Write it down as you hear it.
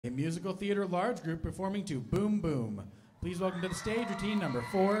A musical theater large group performing to Boom Boom. Please welcome to the stage routine number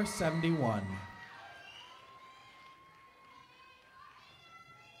 471.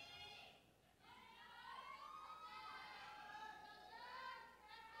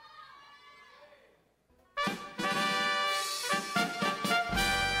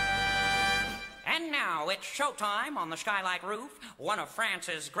 And now it's showtime on the Skylight Roof. One of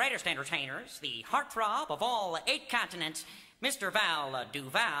France's greatest entertainers, the heartthrob of all 8 continents, Mr. Val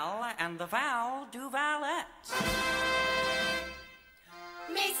Duval and the Val Duvalette.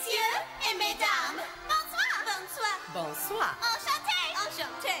 Messieurs et mesdames, bonsoir. Bonsoir. Bonsoir. Enchanté.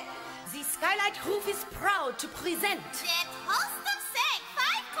 Enchanté. The Skylight Roof is proud to present The host of 5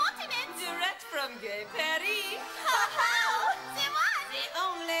 continents. direct from Gay Paris, Ho ho. C'est moi. the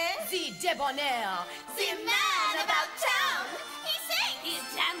only, the debonair, The man about town. He sings. he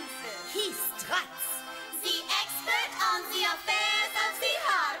dances, he struts. The expert on the affairs of the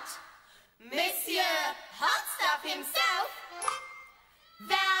heart. Monsieur Hot Stuff himself.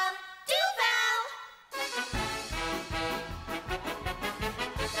 Val Duval.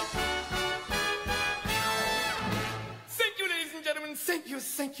 Thank you, ladies and gentlemen. Thank you,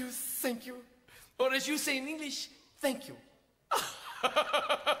 thank you, thank you. Or as you say in English, thank you.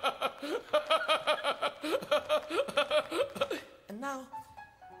 And now,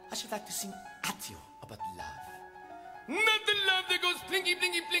 I should like to sing at you about love. Not the love that goes plinky,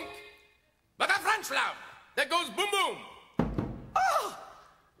 blinky, blink, but a French love that goes boom, boom. Oh,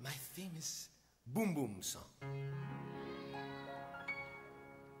 my famous boom, boom song.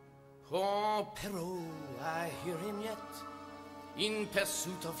 Oh, Perrault, I hear him yet, in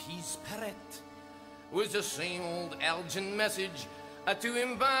pursuit of his parrot, with the same old Elgin message to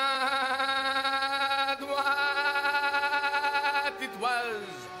him, but what it was,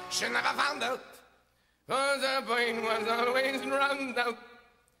 she never found out, for the brain was always drowned out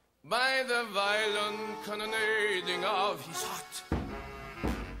by the violent cannonading of his heart.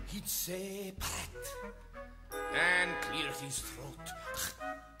 He'd say parrot, and clear his throat,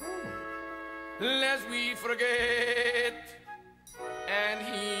 lest we forget, and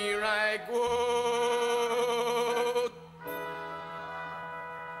here I quote,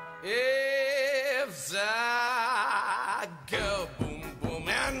 if the girl boom boom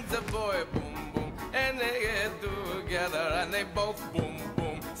and the boy boom boom, and they get together and they both boom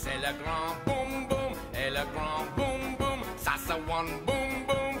boom, c'est le grand boom boom, et le grand boom boom, ça c'est one boom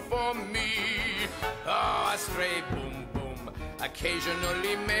boom for me. Oh, a stray boom boom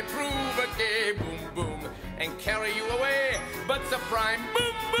occasionally may prove a gay boom boom and carry you away, but the prime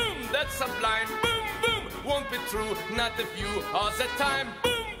boom boom, that's sublime boom boom, won't be true, not if you are the time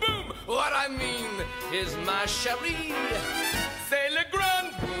boom boom. What I mean is, ma chérie, c'est le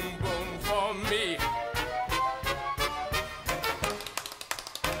grand boom boom for me.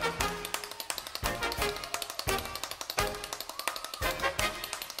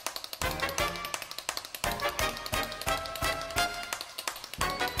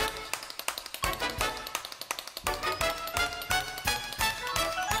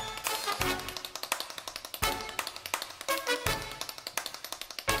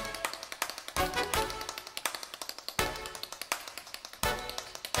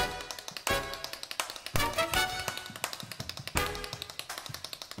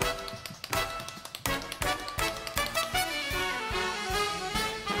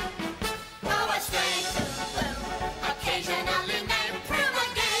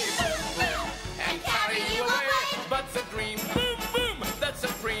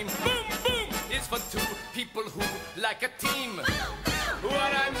 For 2 people who like a team.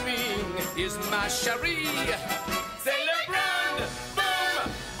 What I mean is, ma chérie,